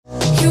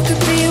You could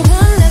be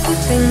one of the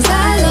things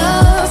I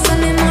love.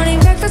 Sunday morning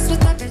breakfast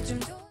with my bedroom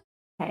door.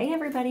 Hey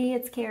everybody,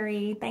 it's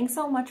Carey. Thanks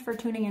so much for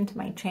tuning into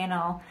my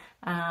channel.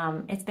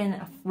 It's been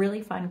a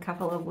really fun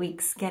couple of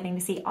weeks getting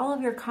to see all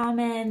of your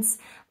comments.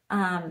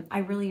 I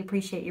really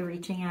appreciate you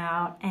reaching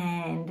out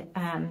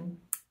and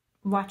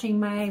watching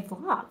my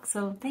vlog.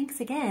 So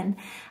thanks again.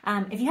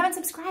 If you haven't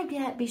subscribed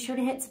yet, be sure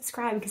to hit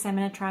subscribe because I'm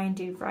going to try and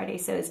do Friday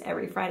sews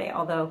every Friday,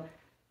 although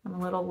I'm a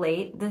little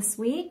late this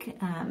week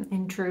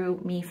in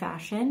true me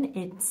fashion.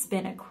 It's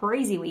been a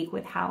crazy week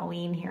with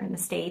Halloween here in the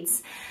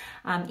States.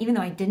 Even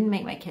though I didn't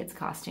make my kids'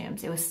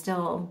 costumes, it was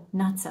still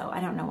nutso.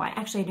 I don't know why.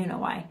 Actually, I do know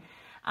why.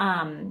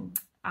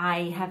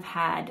 I have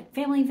had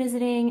family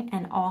visiting,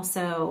 and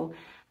also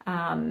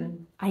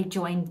I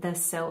joined the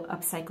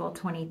Sewupcycle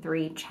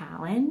 23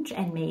 challenge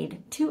and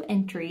made 2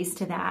 entries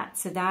to that.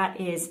 So that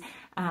is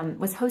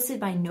was hosted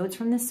by Notes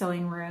from the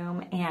Sewing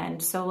Room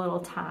and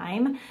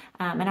sew.little.time,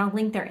 and I'll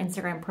link their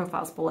Instagram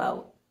profiles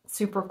below.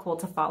 Super cool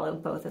to follow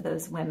both of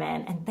those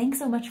women, and thanks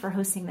so much for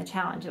hosting the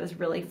challenge. It was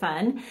really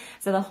fun.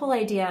 So the whole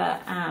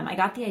idea, I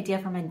got the idea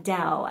from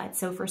Adele at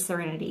Sew for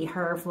Serenity,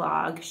 her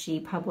vlog. She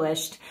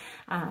published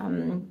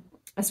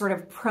a sort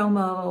of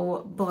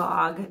promo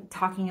blog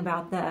talking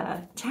about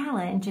the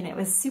challenge, and it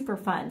was super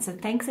fun. So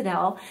thanks,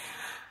 Adele.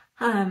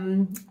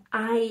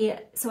 I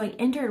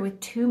entered with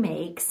 2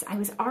 makes. I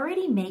was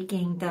already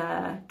making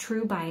the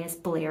True Bias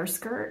Blair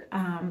skirt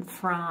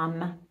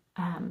from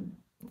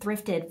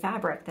thrifted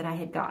fabric that I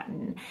had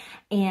gotten.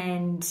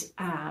 And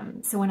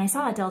so when I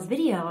saw Adele's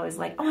video, I was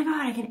like, oh my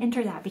God, I can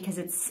enter that because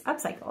it's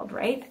upcycled,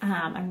 right?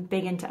 I'm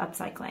big into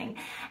upcycling.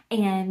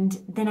 And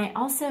then I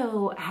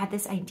also had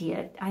this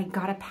idea. I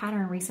got a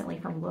pattern recently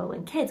from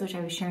Lil & Kids, which I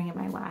was sharing in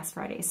my last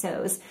Friday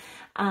Sews,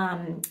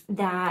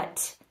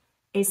 that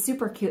is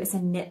super cute. It's a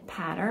knit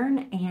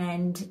pattern,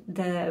 and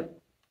the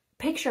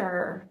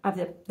picture of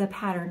the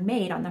pattern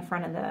made on the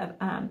front of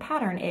the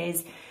pattern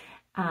is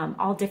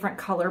all different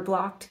color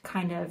blocked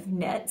kind of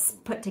knits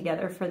put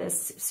together for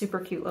this super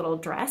cute little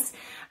dress.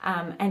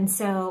 And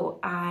so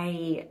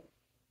I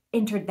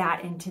entered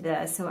that into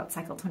the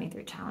Sewupcycle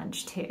 23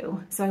 challenge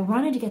too. So I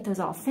wanted to get those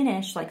all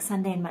finished like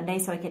Sunday and Monday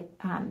so I could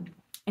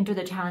enter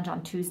the challenge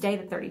on Tuesday,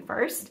 the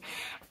 31st.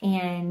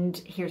 And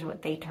here's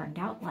what they turned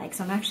out like.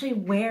 So I'm actually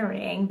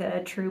wearing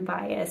the True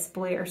Bias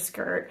Blair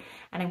skirt,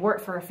 and I wore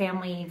it for a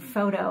family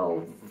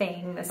photo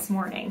thing this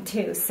morning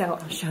too. So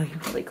I'll show you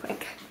really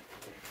quick.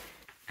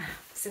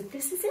 So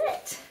this is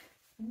it.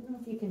 I don't know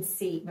if you can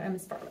see, but I'm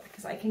as far back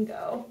as I can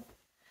go.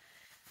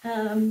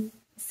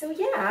 So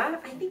yeah,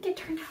 I think it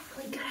turned out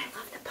really good. I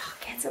love the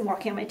pockets. I'm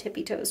walking on my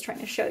tippy toes trying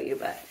to show you,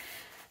 but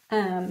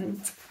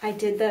I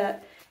did the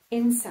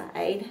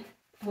inside,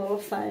 a little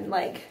fun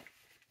like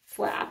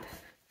flap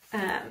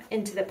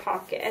into the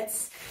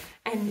pockets.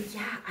 And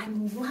yeah,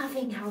 I'm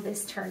loving how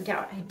this turned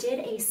out. I did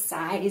a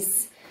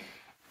size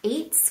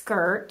 8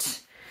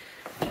 skirt,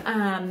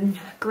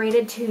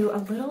 graded to a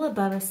little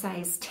above a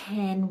size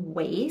 10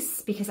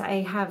 waist because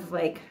I have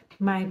like,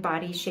 my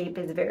body shape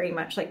is very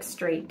much like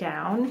straight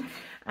down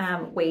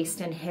waist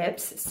and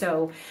hips.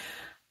 So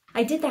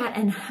I did that,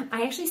 and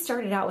I actually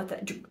started out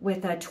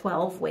with a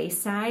 12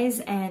 waist size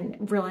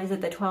and realized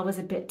that the 12 was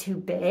a bit too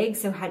big,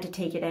 so had to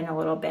take it in a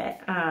little bit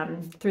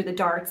through the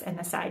darts and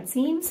the side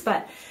seams.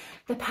 But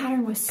the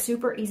pattern was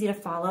super easy to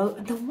follow.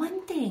 The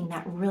one thing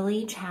that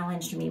really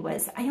challenged me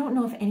was, I don't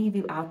know if any of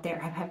you out there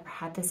have ever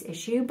had this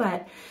issue,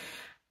 but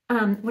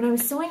when I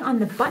was sewing on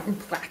the button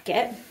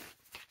placket,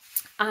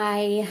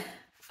 I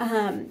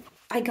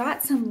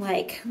got some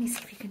like, let me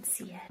see if you can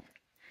see it,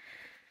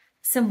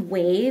 some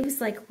waves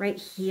like right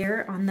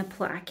here on the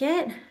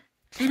placket,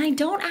 and I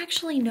don't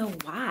actually know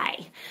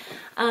why.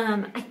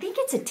 I think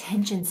it's a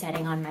tension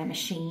setting on my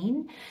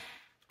machine.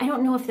 I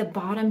don't know if the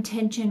bottom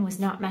tension was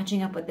not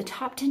matching up with the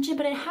top tension,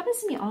 but it happens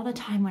to me all the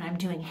time when I'm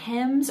doing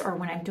hems or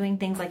when I'm doing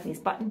things like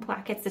these button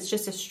plackets. It's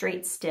just a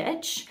straight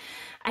stitch.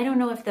 I don't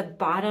know if the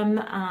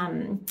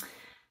bottom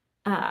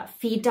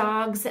feed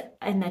dogs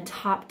and the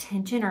top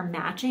tension are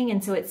matching,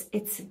 and so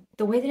it's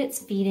the way that it's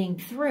feeding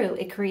through,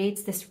 it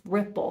creates this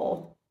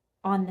ripple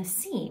on the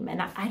seam,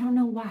 and I don't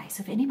know why.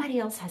 So if anybody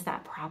else has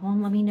that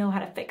problem, let me know how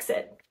to fix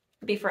it.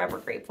 I'd be forever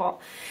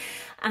grateful.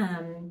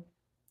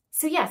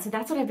 So yeah, so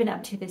that's what I've been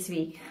up to this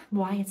week,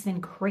 why it's been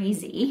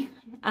crazy.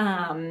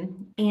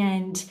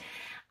 And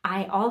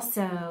I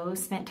also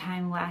spent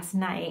time last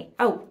night.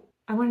 Oh,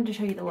 I wanted to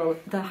show you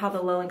how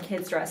the Lil &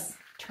 Kids dress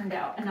turned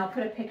out, and I'll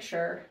put a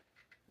picture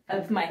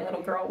of my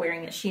little girl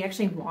wearing it. She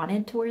actually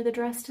wanted to wear the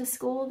dress to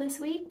school this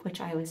week, which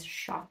I was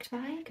shocked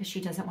by because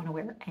she doesn't want to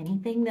wear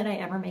anything that I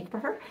ever make for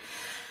her.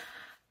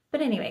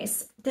 But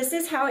anyways, this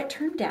is how it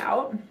turned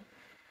out.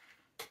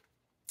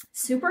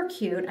 Super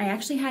cute. I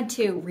actually had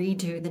to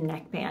redo the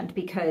neckband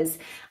because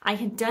I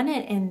had done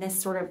it in this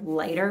sort of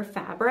lighter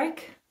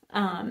fabric,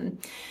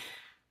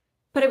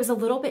 but it was a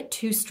little bit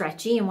too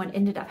stretchy, and what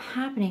ended up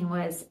happening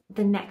was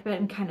the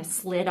neckband kind of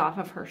slid off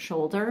of her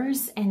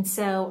shoulders, and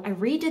so I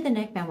redid the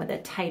neckband with a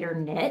tighter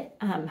knit,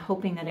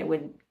 hoping that it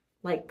would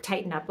like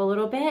tighten up a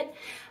little bit,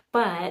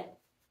 but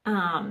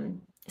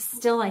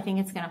still, I think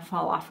it's going to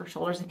fall off her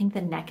shoulders. I think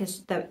the neck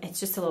is, it's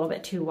just a little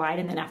bit too wide.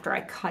 And then after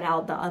I cut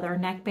out the other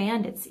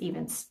neckband, it's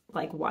even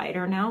like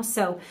wider now.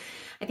 So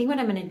I think what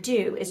I'm going to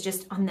do is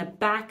just on the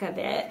back of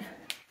it,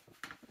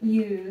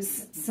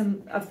 use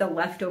some of the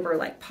leftover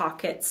like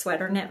pocket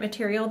sweater knit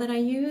material that I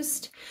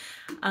used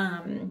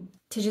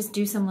to just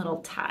do some little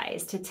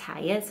ties to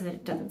tie it so that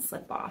it doesn't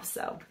slip off.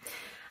 So,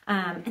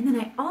 and then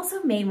I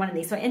also made one of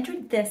these. So I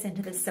entered this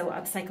into the Sew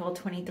Upcycle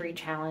 23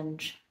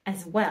 challenge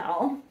as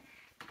well.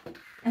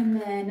 And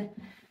then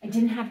I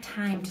didn't have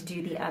time to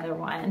do the other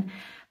one,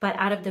 but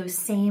out of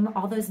those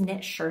all those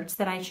knit shirts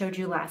that I showed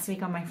you last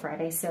week on my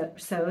Friday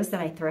sews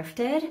that I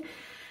thrifted,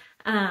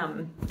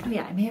 oh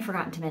yeah, I may have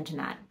forgotten to mention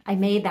that. I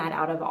made that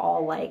out of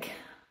all, like,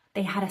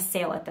 they had a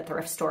sale at the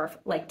thrift store,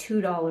 like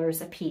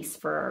 $2 a piece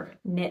for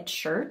knit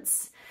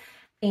shirts.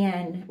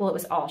 And, well, it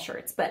was all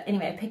shirts. But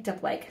anyway, I picked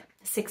up like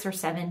 6 or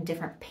 7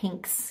 different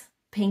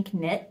pink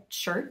knit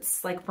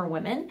shirts, like for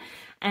women.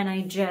 And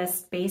I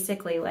just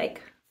basically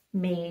like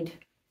made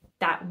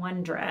that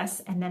one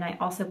dress. And then I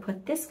also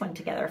put this one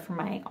together for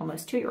my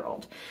almost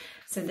 2-year-old.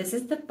 So this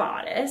is the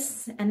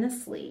bodice and the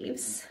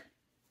sleeves.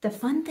 The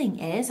fun thing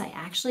is I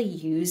actually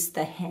used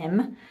the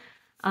hem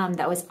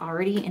that was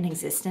already in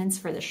existence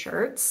for the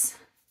shirts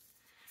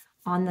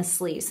on the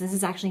sleeves. This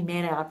is actually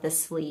made out of the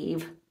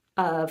sleeve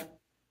of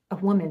a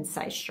woman's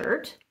size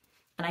shirt.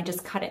 And I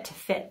just cut it to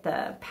fit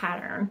the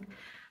pattern.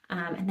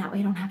 And that way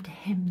I don't have to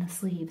hem the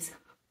sleeves.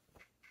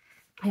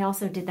 I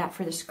also did that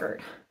for the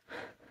skirt.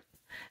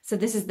 So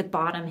this is the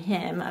bottom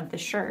hem of the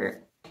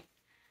shirt.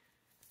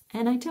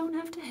 And I don't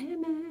have to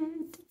hem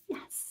it.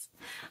 Yes.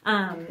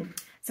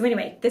 So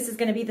anyway, this is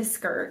going to be the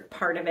skirt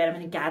part of it. I'm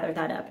going to gather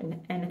that up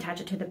and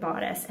attach it to the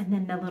bodice. And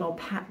then the little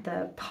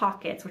the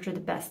pockets, which are the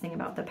best thing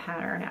about the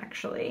pattern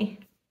actually,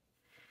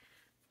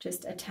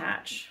 just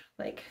attach,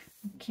 like,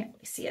 you can't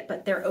really see it,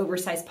 but they're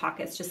oversized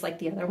pockets just like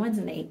the other ones,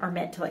 and they are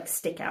meant to like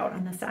stick out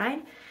on the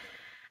side.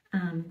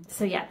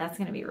 So yeah, that's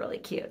going to be really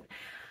cute.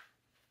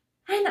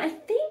 And I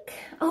think,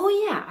 oh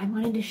yeah, I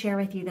wanted to share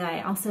with you that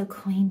I also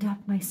cleaned up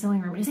my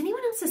sewing room. Does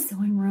anyone else's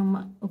sewing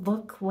room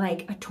look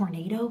like a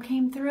tornado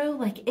came through?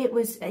 Like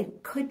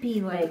it could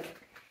be like,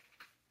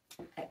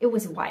 it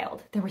was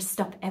wild. There was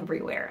stuff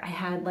everywhere. I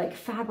had like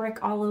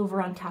fabric all over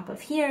on top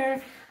of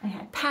here. I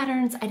had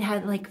patterns. I'd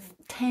had like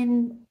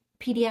 10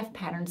 PDF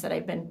patterns that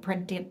I've been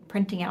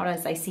printing out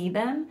as I see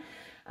them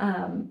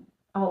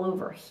all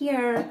over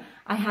here.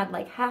 I had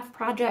like half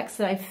projects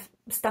that I've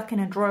stuck in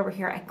a drawer over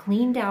here. I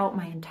cleaned out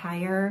my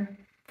entire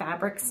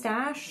fabric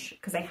stash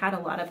because I had a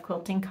lot of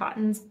quilting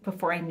cottons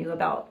before I knew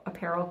about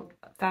apparel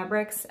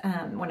fabrics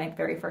when I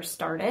very first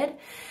started.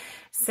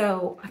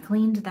 So I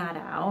cleaned that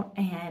out,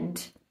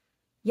 and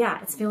yeah,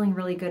 it's feeling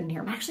really good in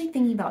here. I'm actually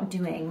thinking about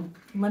doing,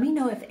 let me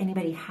know if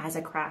anybody has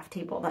a craft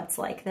table that's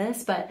like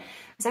this, but I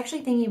was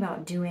actually thinking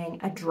about doing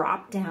a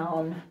drop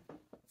down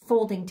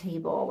folding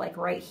table like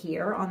right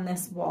here on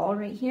this wall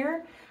right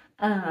here.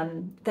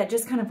 That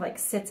just kind of like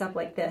sits up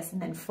like this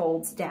and then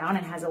folds down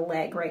and has a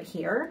leg right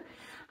here.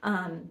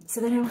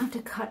 So that I don't have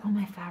to cut all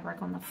my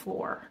fabric on the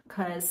floor,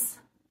 because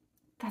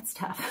that's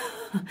tough.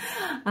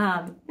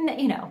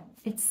 You know,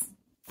 it's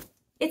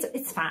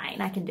fine.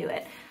 I can do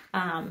it.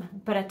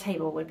 But a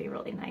table would be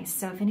really nice.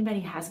 So if anybody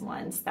has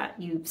ones that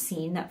you've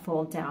seen that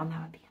fold down,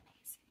 that would be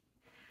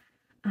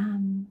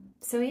amazing.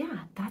 So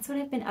yeah, that's what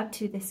I've been up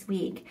to this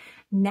week.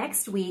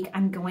 Next week,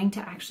 I'm going to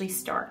actually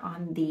start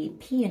on the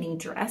peony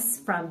dress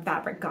from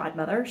Fabric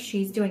Godmother.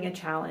 She's doing a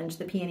challenge,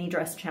 the peony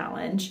dress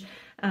challenge.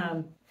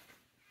 And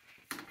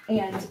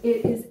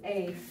it is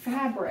a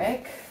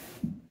fabric.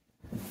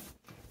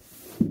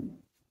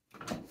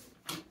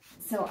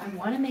 So I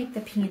want to make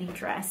the peony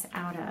dress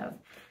out of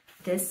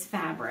this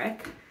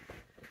fabric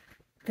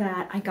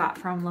that I got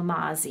from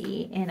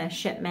Lamazi in a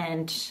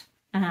shipment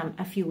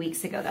a few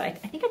weeks ago that I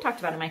think I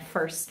talked about in my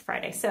first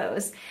Friday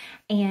sews.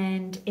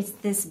 And it's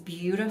this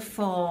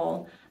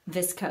beautiful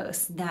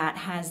viscose that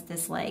has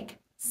this like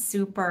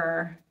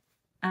super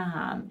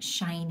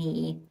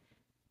shiny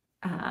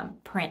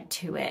print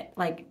to it.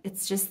 Like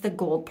it's just the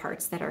gold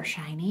parts that are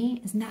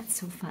shiny. Isn't that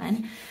so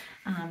fun?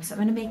 So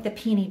I'm going to make the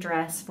peony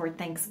dress for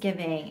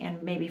Thanksgiving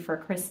and maybe for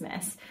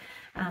Christmas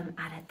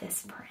out of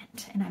this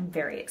print. And I'm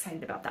very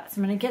excited about that.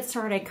 So I'm going to get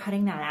started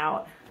cutting that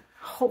out.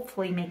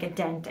 Hopefully make a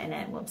dent in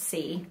it. We'll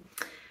see.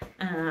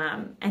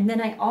 And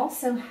then I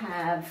also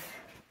have,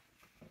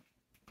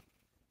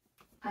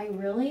 I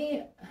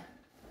really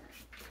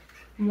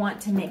want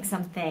to make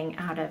something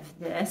out of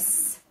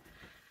this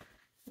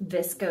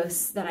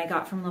viscose that I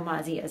got from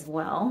Lamazi as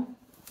well.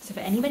 So if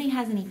anybody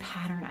has any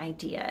pattern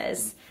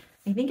ideas,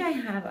 I think I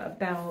have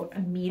about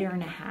 1.5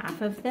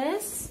 meters of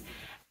this.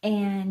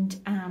 And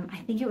I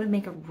think it would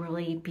make a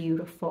really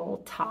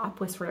beautiful top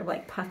with sort of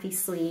like puffy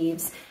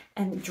sleeves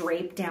and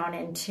drape down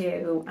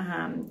into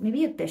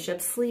maybe a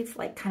bishop sleeve,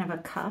 like kind of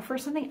a cuff or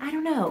something. I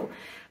don't know.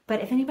 But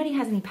if anybody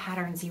has any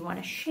patterns you want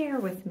to share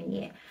with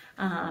me,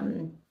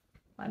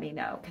 let me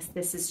know, because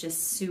this is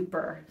just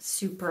super,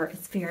 super,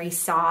 it's very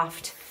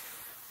soft,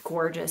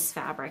 gorgeous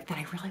fabric that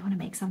I really want to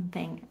make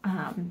something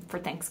for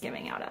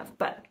Thanksgiving out of.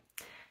 But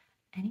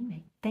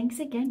Anyway, thanks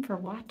again for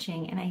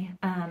watching, and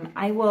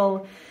I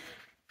will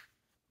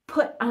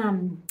put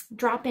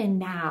drop in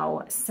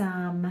now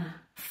some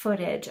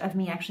footage of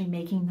me actually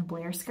making the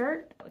Blair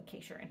skirt in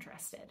case you're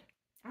interested.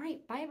 All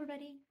right, bye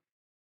everybody.